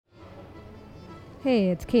Hey,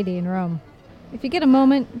 it's Katie in Rome. If you get a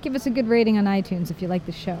moment, give us a good rating on iTunes if you like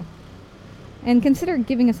the show. And consider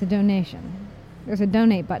giving us a donation. There's a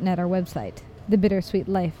donate button at our website,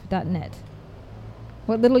 thebittersweetlife.net.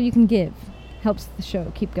 What little you can give helps the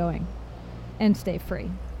show keep going and stay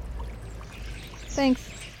free. Thanks.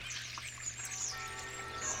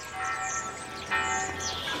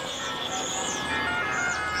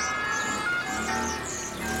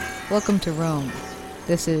 Welcome to Rome.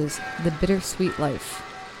 This is The Bittersweet Life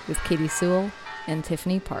with Katie Sewell and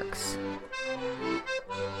Tiffany Parks.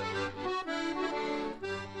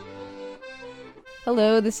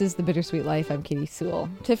 Hello, this is The Bittersweet Life. I'm Katie Sewell.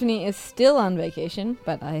 Tiffany is still on vacation,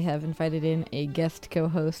 but I have invited in a guest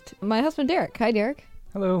co-host, my husband Derek. Hi, Derek.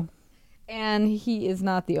 Hello. And he is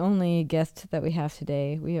not the only guest that we have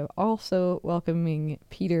today. We are also welcoming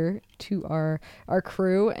Peter to our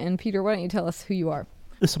crew. And Peter, why don't you tell us who you are?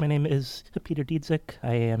 So my name is Peter Dziedzic.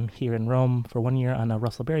 I am here in Rome for 1 year on a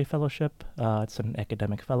Russell Berry Fellowship. It's an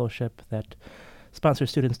academic fellowship that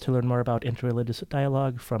sponsors students to learn more about interreligious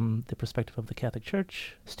dialogue from the perspective of the Catholic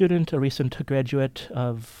Church. Student, a recent graduate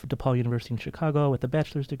of DePaul University in Chicago with a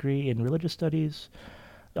bachelor's degree in religious studies,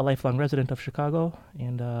 a lifelong resident of Chicago,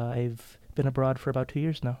 and I've been abroad for about 2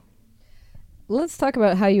 years now. Let's talk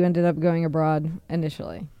about how you ended up going abroad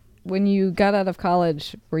initially. When you got out of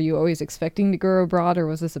college, were you always expecting to go abroad, or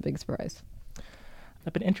was this a big surprise?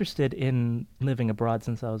 I've been interested in living abroad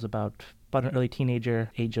since I was about an early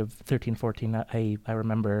teenager, age of 13, 14. I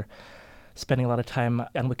remember spending a lot of time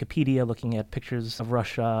on Wikipedia looking at pictures of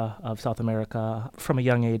Russia, of South America. From a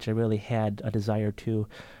young age, I really had a desire to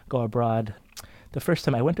go abroad. The first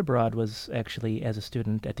time I went abroad was actually as a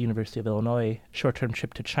student at the University of Illinois, short-term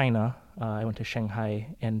trip to China. I went to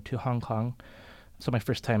Shanghai and to Hong Kong. So my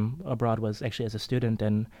first time abroad was actually as a student,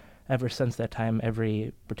 and ever since that time,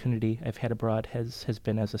 every opportunity I've had abroad has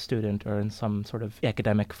been as a student or in some sort of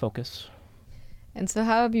academic focus. And so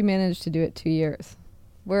how have you managed to do it 2 years?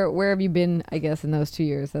 Where have you been, I guess, in those 2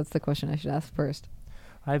 years? That's the question I should ask first.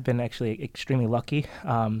 I've been actually extremely lucky.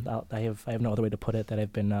 I have no other way to put it, that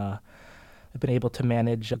I've been able to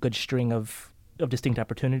manage a good string of distinct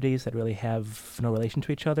opportunities that really have no relation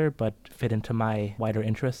to each other, but fit into my wider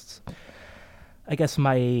interests. I guess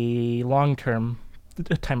my long-term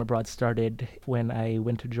time abroad started when I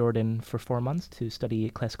went to Jordan for 4 months to study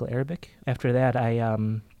classical Arabic. After that,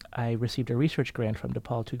 I received a research grant from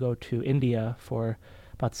DePaul to go to India for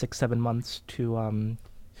about 6-7 months to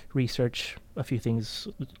research a few things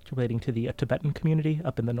relating to the Tibetan community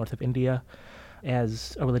up in the north of India.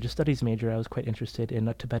 As a religious studies major, I was quite interested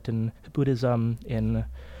in Tibetan Buddhism,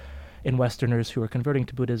 in Westerners who were converting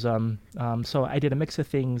to Buddhism. So I did a mix of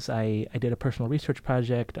things. I did a personal research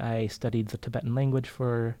project. I studied the Tibetan language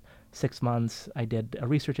for 6 months. I did a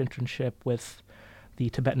research internship with the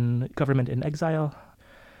Tibetan government in exile.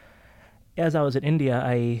 As I was in India,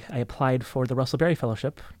 I applied for the Russell Berry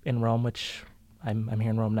Fellowship in Rome, which I'm here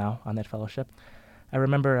in Rome now on that fellowship. I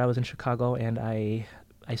remember I was in Chicago and I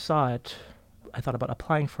saw it. I thought about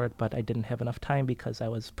applying for it, but I didn't have enough time because I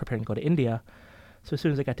was preparing to go to India. So as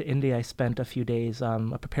soon as I got to India, I spent a few days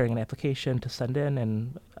preparing an application to send in,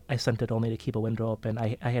 and I sent it only to keep a window open.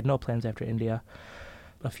 I had no plans after India.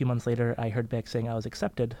 A few months later, I heard back saying I was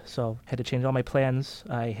accepted, so I had to change all my plans.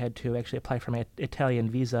 I had to actually apply for my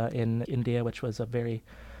Italian visa in India, which was a very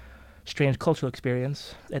strange cultural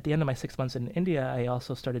experience. At the end of my 6 months in India, I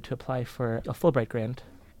also started to apply for a Fulbright grant.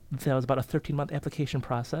 That was about a 13-month application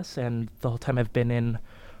process, and the whole time I've been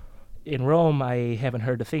in Rome, I haven't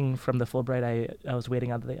heard a thing from the Fulbright. I was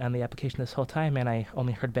waiting on the application this whole time, and I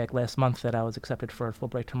only heard back last month that I was accepted for a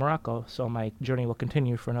Fulbright to Morocco. So my journey will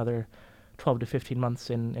continue for another 12 to 15 months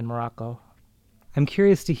in Morocco. I'm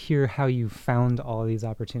curious to hear how you found all of these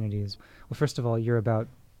opportunities. Well, first of all, you're about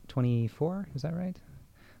 24, is that right?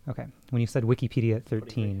 Okay. When you said Wikipedia at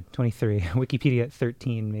 13, 23, Wikipedia at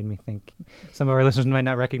 13 made me think some of our listeners might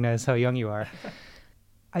not recognize how young you are.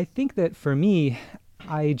 I think that for me,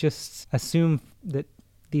 I just assume that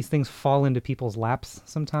these things fall into people's laps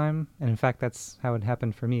sometime. And in fact, that's how it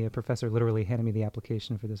happened for me. A professor literally handed me the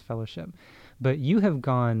application for this fellowship. But you have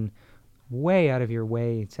gone way out of your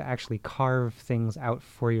way to actually carve things out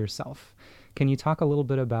for yourself. Can you talk a little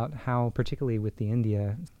bit about how, particularly with the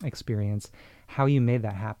India experience, how you made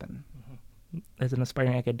that happen? As an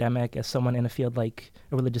aspiring academic, as someone in a field like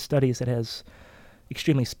religious studies that has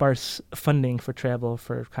extremely sparse funding for travel,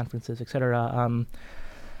 for conferences, etc.,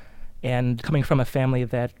 and coming from a family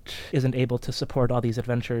that isn't able to support all these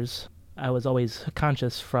adventures, I was always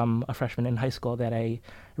conscious from a freshman in high school that I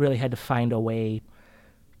really had to find a way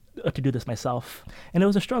to do this myself. And it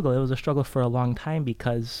was a struggle. It was a struggle for a long time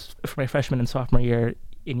because for my freshman and sophomore year,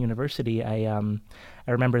 in university, I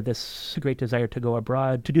remember this great desire to go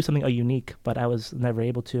abroad to do something unique, but I was never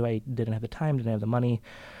able to. I didn't have the time, didn't have the money.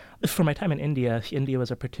 For my time in India, India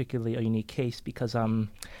was a particularly a unique case because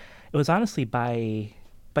it was honestly by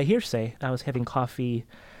hearsay. I was having coffee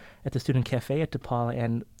at the student cafe at DePaul,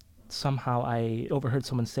 and somehow I overheard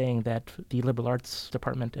someone saying that the liberal arts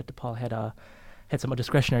department at DePaul had some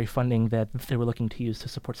discretionary funding that they were looking to use to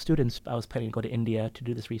support students. I was planning to go to India to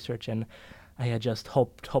do this research, and I had just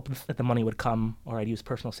hoped that the money would come, or I'd use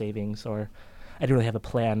personal savings, or I didn't really have a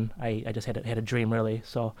plan. I just had a dream, really.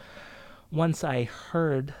 So once I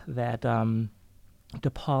heard that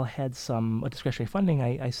DePaul had some discretionary funding,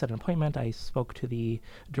 I set an appointment. I spoke to the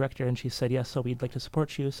director, and she said, yes, so we'd like to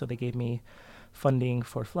support you. So they gave me funding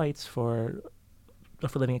for flights, for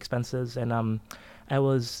living expenses, and I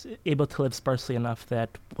was able to live sparsely enough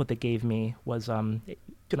that what they gave me was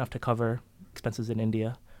enough to cover expenses in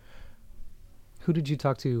India. Who did you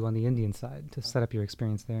talk to on the Indian side to set up your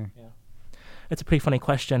experience there? Yeah, it's a pretty funny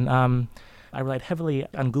question. I relied heavily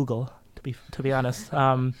on Google, to be honest.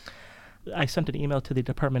 I sent an email to the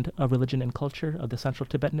Department of Religion and Culture of the Central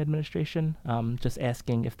Tibetan Administration, just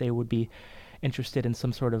asking if they would be interested in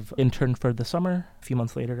some sort of intern for the summer. A few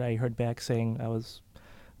months later, I heard back saying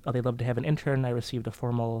they'd love to have an intern. I received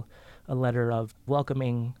a letter of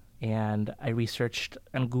welcoming, and I researched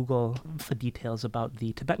on Google the details about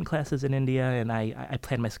the Tibetan classes in India, and I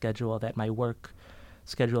planned my schedule that my work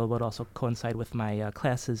schedule would also coincide with my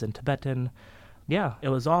classes in Tibetan. Yeah, it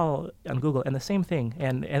was all on Google, and the same thing.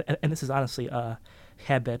 And this is honestly a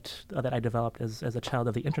habit that I developed as a child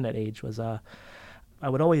of the internet age. Was I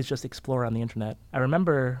would always just explore on the internet. I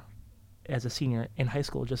remember as a senior in high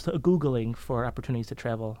school just Googling for opportunities to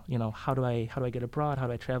travel. How do I get abroad? How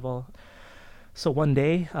do I travel? So one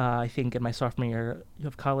day, I think in my sophomore year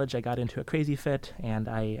of college, I got into a crazy fit, and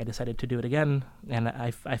I decided to do it again. And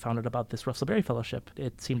I found out about this Russell Berry Fellowship.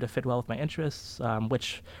 It seemed to fit well with my interests,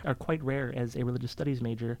 which are quite rare as a religious studies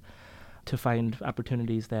major, to find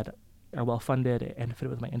opportunities that are well-funded and fit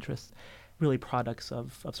with my interests. Really products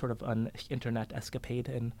of sort of an internet escapade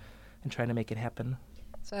and trying to make it happen.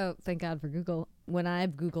 So thank God for Google. When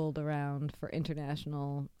I've Googled around for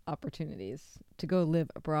international opportunities to go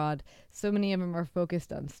live abroad, so many of them are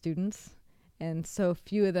focused on students, and so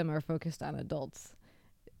few of them are focused on adults.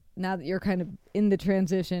 Now that you're kind of in the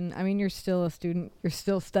transition, I mean, you're still a student, you're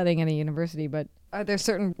still studying at a university, but are there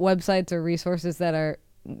certain websites or resources that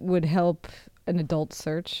would help an adult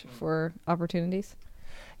search for opportunities?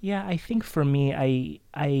 Yeah, I think for me,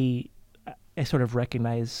 I sort of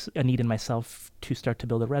recognize a need in myself to start to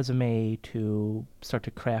build a resume, to start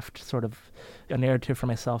to craft sort of a narrative for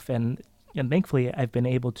myself. And thankfully, I've been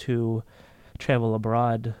able to travel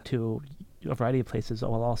abroad to a variety of places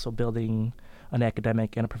while also building an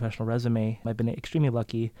academic and a professional resume. I've been extremely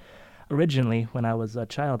lucky. Originally, when I was a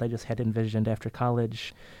child, I just had envisioned after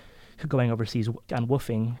college going overseas on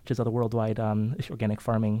Woofing, which is a worldwide organic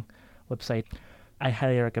farming website. I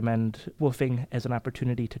highly recommend Woofing as an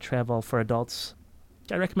opportunity to travel for adults.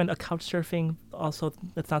 I recommend a couch surfing. Also,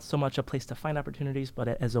 it's not so much a place to find opportunities, but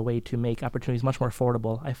as a way to make opportunities much more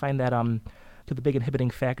affordable. I find that to the big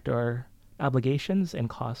inhibiting factor, obligations and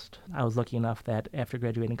cost. I was lucky enough that after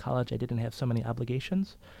graduating college, I didn't have so many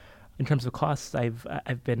obligations. In terms of costs,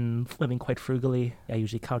 I've been living quite frugally. I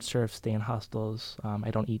usually couch surf, stay in hostels.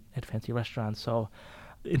 I don't eat at fancy restaurants, so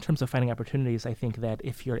in terms of finding opportunities, I think that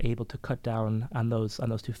if you're able to cut down on those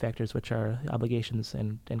two factors, which are obligations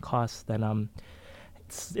and costs, then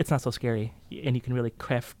it's not so scary, and you can really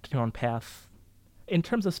craft your own path. In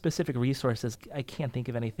terms of specific resources, I can't think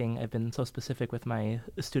of anything. I've been so specific with my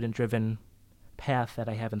student-driven path that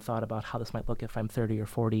I haven't thought about how this might look if I'm 30 or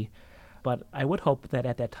 40. But I would hope that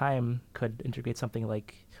at that time could integrate something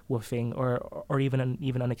like Woofing or even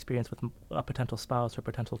an experience with a potential spouse or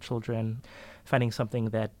potential children, finding something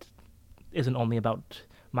that isn't only about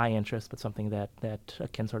my interests, but something that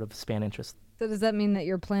can sort of span interests. So does that mean that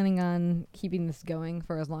you're planning on keeping this going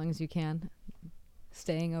for as long as you can,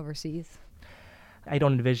 staying overseas? I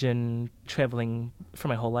don't envision traveling for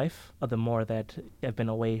my whole life. The more that I've been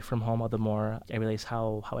away from home, the more I realize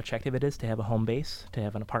how attractive it is to have a home base, to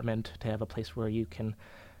have an apartment, to have a place where you can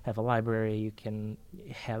have a library, you can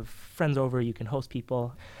have friends over, you can host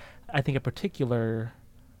people. I think a particular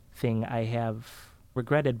thing I have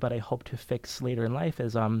regretted, but I hope to fix later in life,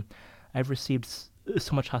 is I've received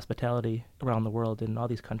so much hospitality around the world in all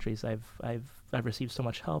these countries. I've received so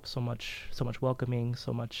much help, so much welcoming,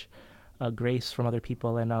 so much grace from other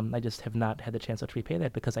people, and I just have not had the chance to repay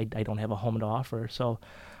that because I don't have a home to offer. So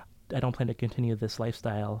I don't plan to continue this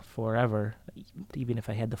lifestyle forever. Even if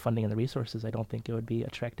I had the funding and the resources, I don't think it would be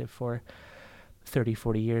attractive for 30,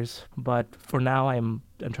 40 years. But for now, I'm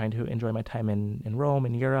trying to enjoy my time in Rome,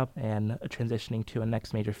 in Europe, and transitioning to a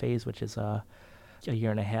next major phase, which is a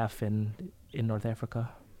year and a half in North Africa.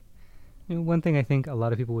 One thing I think a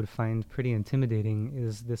lot of people would find pretty intimidating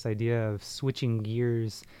is this idea of switching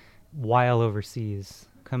gears while overseas,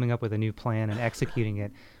 coming up with a new plan and executing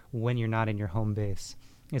it when you're not in your home base.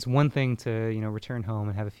 It's one thing to, return home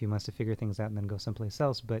and have a few months to figure things out and then go someplace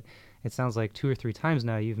else, but it sounds like 2 or 3 times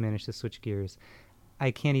now you've managed to switch gears.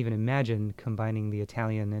 I can't even imagine combining the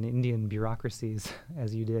Italian and Indian bureaucracies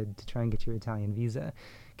as you did to try and get your Italian visa.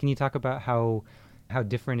 Can you talk about how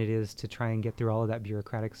different it is to try and get through all of that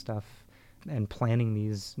bureaucratic stuff and planning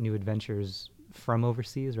these new adventures from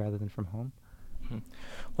overseas rather than from home?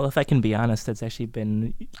 Well, if I can be honest, that's actually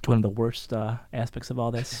been one of the worst aspects of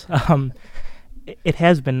all this. It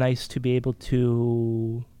has been nice to be able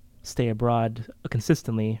to stay abroad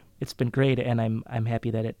consistently. It's been great, and I'm happy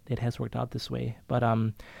that it has worked out this way. But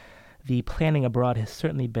the planning abroad has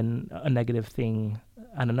certainly been a negative thing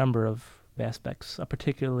on a number of aspects.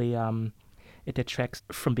 Particularly, it detracts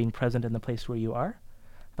from being present in the place where you are.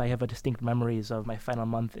 I have distinct memories of my final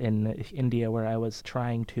month in India where I was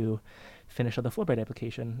trying to finish the Fulbright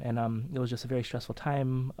application, and it was just a very stressful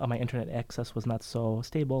time. My internet access was not so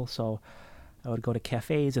stable, so I would go to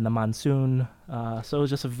cafes in the monsoon. So it was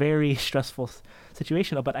just a very stressful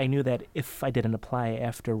situation, but I knew that if I didn't apply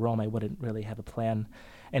after Rome, I wouldn't really have a plan,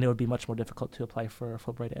 and it would be much more difficult to apply for a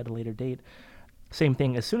Fulbright at a later date. Same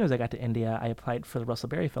thing, as soon as I got to India, I applied for the Russell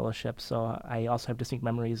Berry Fellowship, so I also have distinct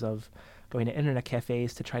memories of going to internet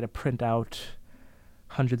cafes to try to print out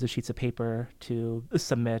hundreds of sheets of paper to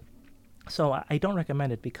submit. So I don't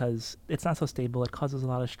recommend it because it's not so stable, it causes a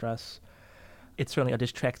lot of stress. It certainly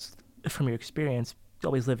distracts from your experience,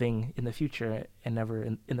 always living in the future and never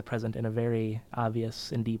in the present in a very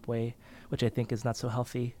obvious and deep way, which I think is not so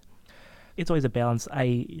healthy. It's always a balance.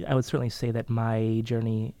 I would certainly say that my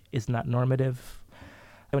journey is not normative.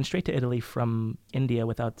 I went straight to Italy from India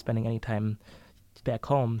without spending any time back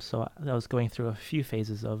home, so I was going through a few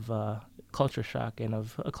phases of culture shock and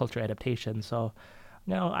of culture adaptation. So,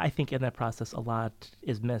 I think in that process a lot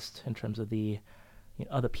is missed in terms of the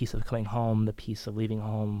other piece of coming home, the piece of leaving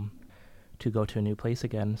home to go to a new place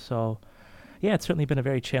again. So, yeah, it's certainly been a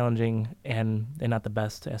very challenging and not the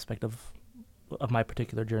best aspect of my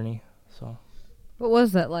particular journey. So, what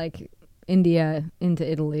was that like, India into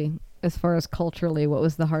Italy? As far as culturally, what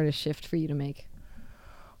was the hardest shift for you to make?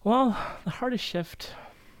 Well, the hardest shift,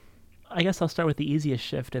 I guess I'll start with the easiest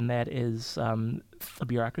shift, and that is the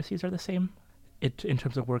bureaucracies are the same. In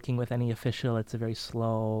terms of working with any official, it's a very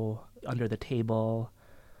slow, under the table,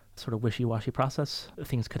 sort of wishy-washy process.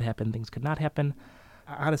 Things could happen, things could not happen.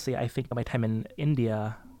 Honestly, I think my time in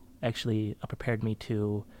India actually prepared me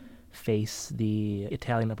to face the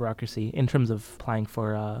Italian bureaucracy in terms of applying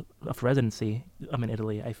for residency. I'm in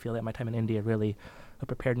Italy. I feel that my time in India really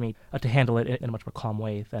prepared me to handle it in a much more calm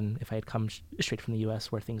way than if I had come straight from the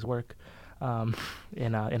U.S. where things work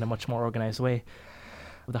in a much more organized way.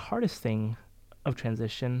 The hardest thing of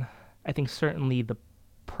transition, I think certainly the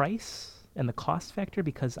price and the cost factor,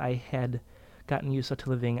 because I had gotten used to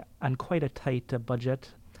living on quite a tight budget.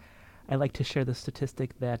 I like to share the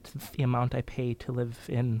statistic that the amount I pay to live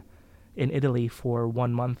in Italy for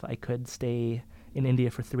 1 month, I could stay in India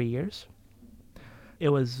for 3 years. It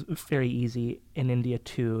was very easy in India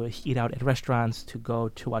to eat out at restaurants, to go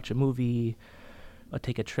to watch a movie, or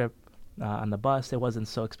take a trip on the bus. It wasn't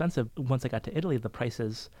so expensive. Once I got to Italy, the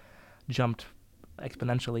prices jumped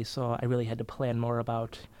exponentially, so I really had to plan more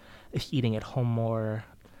about eating at home more,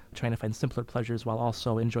 trying to find simpler pleasures while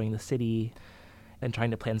also enjoying the city, and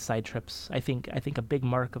trying to plan side trips. I think a big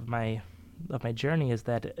mark of my journey is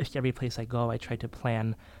that every place I go, I try to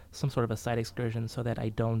plan some sort of a side excursion so that I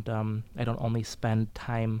don't only spend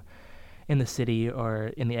time in the city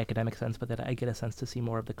or in the academic sense, but that I get a sense to see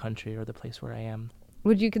more of the country or the place where I am.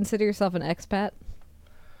 Would you consider yourself an expat?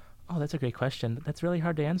 Oh, that's a great question. That's really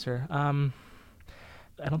hard to answer.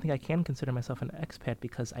 I don't think I can consider myself an expat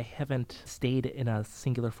because I haven't stayed in a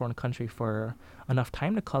singular foreign country for enough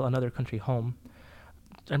time to call another country home.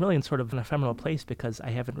 I'm really in sort of an ephemeral place because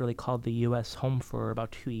I haven't really called the U.S. home for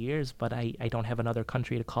about 2 years, but I don't have another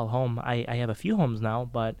country to call home. I have a few homes now,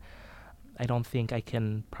 but I don't think I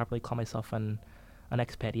can properly call myself an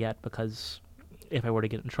expat yet, because if I were to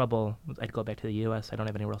get in trouble, I'd go back to the U.S. I don't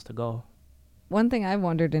have anywhere else to go. One thing I've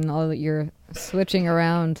wondered in all that you're switching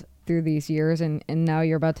around through these years and now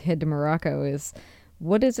you're about to head to Morocco is,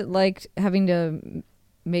 what is it like having to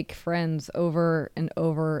make friends over and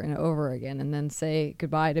over and over again and then say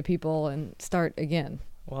goodbye to people and start again?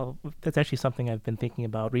 Well, that's actually something I've been thinking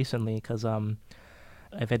about recently because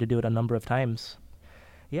I've had to do it a number of times.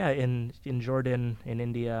 Yeah, in Jordan, in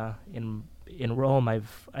India, in Rome,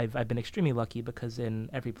 I've been extremely lucky because in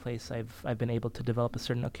every place I've been able to develop a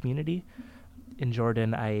certain community. In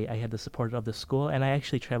Jordan, I had the support of the school, and I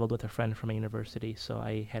actually traveled with a friend from a university, so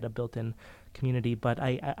I had a built-in community. But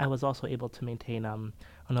I was also able to maintain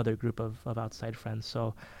another group of outside friends.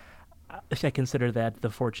 So I consider that the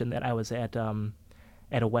fortune that I was at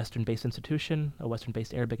a Western-based institution, a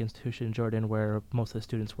Western-based Arabic institution in Jordan, where most of the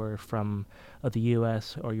students were from the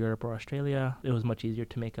U.S. or Europe or Australia. It was much easier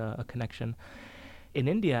to make a connection. In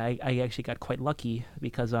India, I actually got quite lucky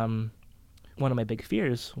because one of my big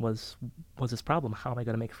fears was this problem: how am I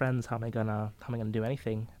going to make friends? How am I gonna do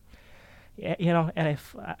anything? And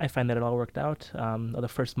I find that it all worked out. The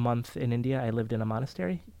first month in India, I lived in a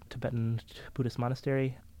monastery, Tibetan Buddhist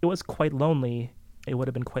monastery. It was quite lonely. It would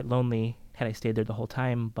have been quite lonely had I stayed there the whole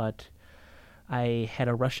time, but I had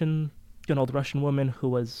an old Russian woman who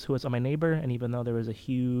was my neighbor, and even though there was a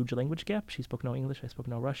huge language gap, she spoke no English, I spoke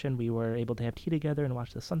no Russian, we were able to have tea together and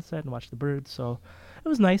watch the sunset and watch the birds, so it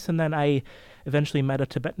was nice. And then I eventually met a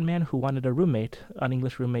Tibetan man who wanted a roommate, an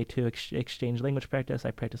English roommate, to exchange language practice.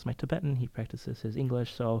 I practiced my Tibetan, he practices his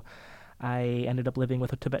English, so I ended up living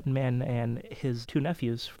with a Tibetan man and his two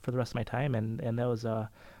nephews for the rest of my time, and that was a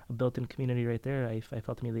built-in community right there. I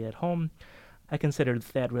felt immediately at home. I considered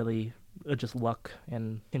that really just luck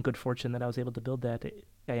and good fortune that I was able to build that.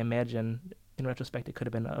 I imagine, in retrospect, it could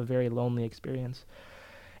have been a very lonely experience.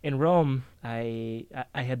 In Rome, I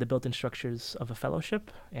had the built-in structures of a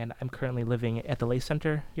fellowship, and I'm currently living at the Lay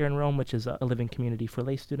Center here in Rome, which is a living community for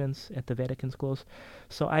lay students at the Vatican schools.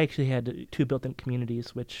 So I actually had two built-in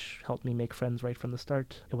communities, which helped me make friends right from the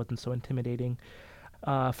start. It wasn't so intimidating.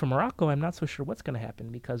 For Morocco, I'm not so sure what's going to happen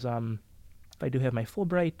because if I do have my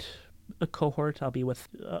Fulbright a cohort, I'll be with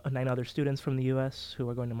 9 other students from the U.S. who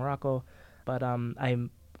are going to Morocco. But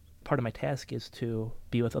part of my task is to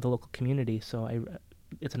be with the local community, so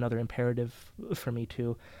it's another imperative for me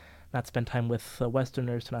to not spend time with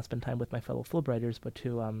Westerners, to not spend time with my fellow Fulbrighters, but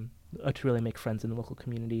to really make friends in the local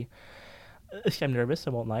community. I'm nervous, I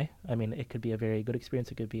won't lie. I mean, it could be a very good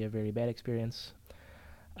experience, it could be a very bad experience.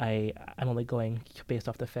 I'm only going based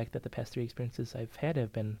off the fact that the past 3 experiences I've had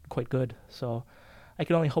have been quite good, so I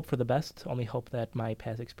can only hope for the best, only hope that my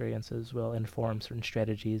past experiences will inform certain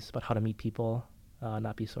strategies about how to meet people,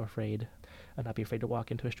 not be so afraid, not be afraid to walk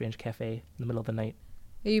into a strange cafe in the middle of the night.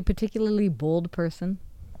 Are you a particularly bold person?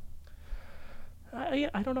 I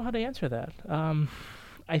don't know how to answer that.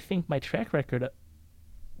 I think my track record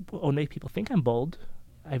will make people think I'm bold.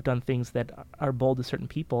 I've done things that are bold to certain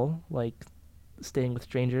people, like staying with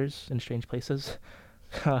strangers in strange places,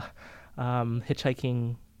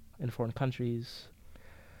 hitchhiking in foreign countries,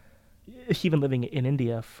 even living in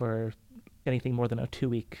India for anything more than a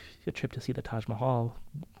 2-week trip to see the Taj Mahal,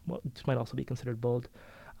 which might also be considered bold.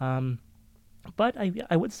 But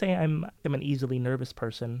I would say I'm an easily nervous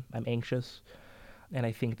person. I'm anxious, and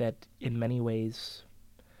I think that in many ways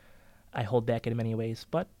I hold back in many ways.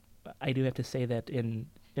 But I do have to say that in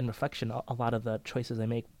reflection, a lot of the choices I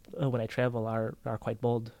make when I travel are quite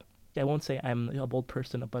bold. I won't say I'm a bold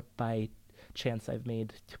person, but by chance I've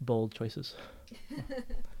made bold choices.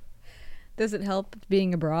 Does it help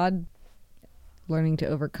being abroad, learning to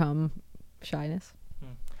overcome shyness?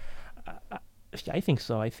 I think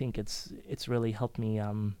so. I think it's really helped me.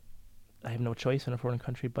 I have no choice in a foreign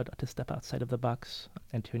country but to step outside of the box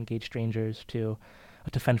and to engage strangers, to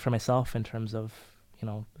fend for myself in terms of,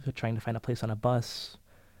 trying to find a place on a bus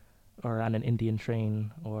or on an Indian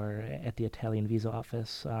train or at the Italian visa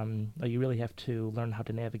office. You really have to learn how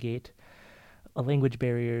to navigate language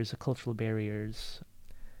barriers, cultural barriers,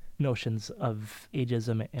 notions of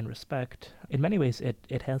ageism and respect. In many ways,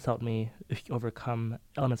 it has helped me overcome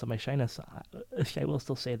elements of my shyness. I will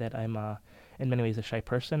still say that I'm, in many ways, a shy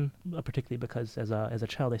person, particularly because as a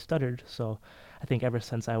child I stuttered. So I think ever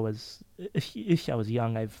since I was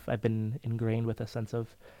young, I've been ingrained with a sense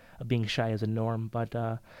of being shy as a norm. But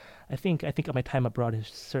I think my time abroad has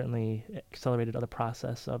certainly accelerated the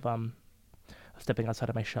process of stepping outside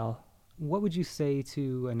of my shell. What would you say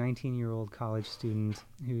to a 19-year-old college student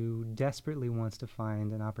who desperately wants to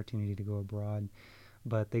find an opportunity to go abroad,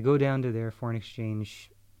 but they go down to their foreign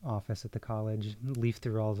exchange office at the college, leaf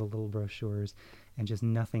through all the little brochures, and just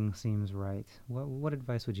nothing seems right? What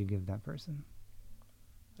advice would you give that person?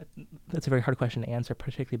 That's a very hard question to answer,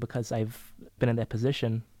 particularly because I've been in that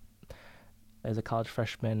position as a college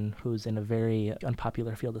freshman who's in a very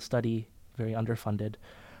unpopular field of study, very underfunded.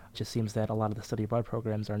 It just seems that a lot of the study abroad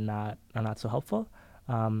programs are not so helpful,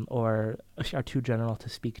 or are too general to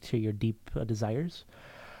speak to your deep desires.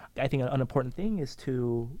 I think an important thing is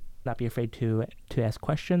to Not be afraid to ask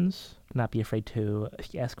questions, not be afraid to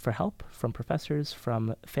ask for help from professors,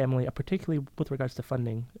 from family, particularly with regards to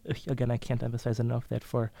funding. Again, I can't emphasize enough that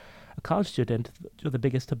for a college student, the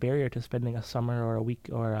biggest barrier to spending a summer or a week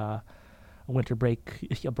or a winter break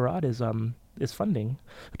abroad is funding.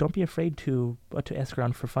 Don't be afraid to ask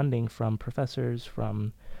around for funding from professors,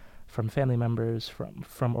 from family members,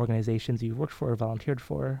 from organizations you've worked for or volunteered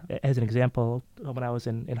for. As an example, when I was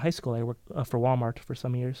in high school, I worked for Walmart for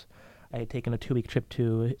some years. I had taken a 2-week trip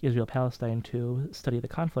to Israel-Palestine to study the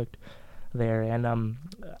conflict there, and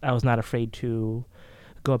I was not afraid to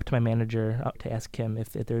go up to my manager to ask him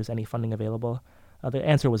if there's any funding available. The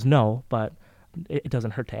answer was no, but it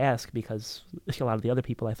doesn't hurt to ask, because a lot of the other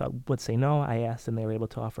people I thought would say no. I asked, and they were able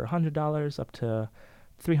to offer $100 up to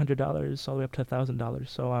 $300, all the way up to $1,000.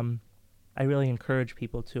 So I really encourage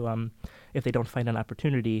people to, if they don't find an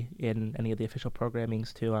opportunity in any of the official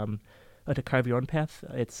programmings, to carve your own path.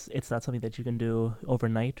 It's not something that you can do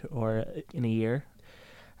overnight or in a year.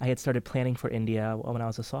 I had started planning for India when I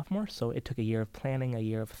was a sophomore, so it took a year of planning, a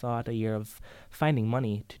year of thought, a year of finding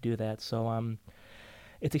money to do that. So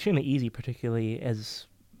it's extremely easy, particularly as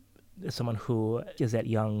someone who is that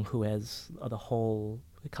young, who has the whole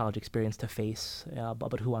college experience to face,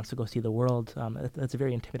 but who wants to go see the world. That's a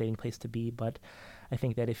very intimidating place to be. But I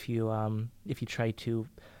think that if you try to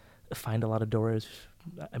find a lot of doors,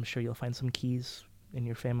 I'm sure you'll find some keys in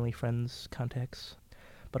your family, friends, contacts.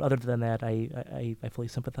 But other than that, I fully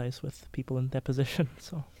sympathize with people in that position.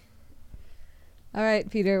 So. All right,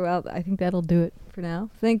 Peter. Well, I think that'll do it for now.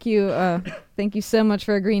 Thank you. Thank you so much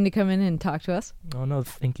for agreeing to come in and talk to us. Oh, no,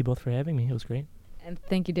 thank you both for having me. It was great. And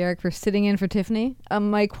thank you, Derek, for sitting in for Tiffany.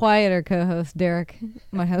 My quieter co-host, Derek,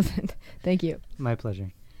 my husband. Thank you. My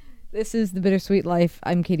pleasure. This is The Bittersweet Life.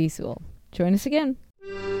 I'm Katie Sewell. Join us again.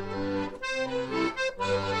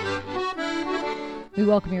 We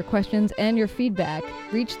welcome your questions and your feedback.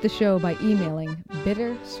 Reach the show by emailing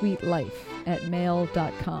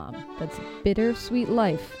bittersweetlife@mail.com. That's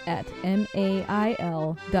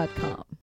bittersweetlife@mail.com.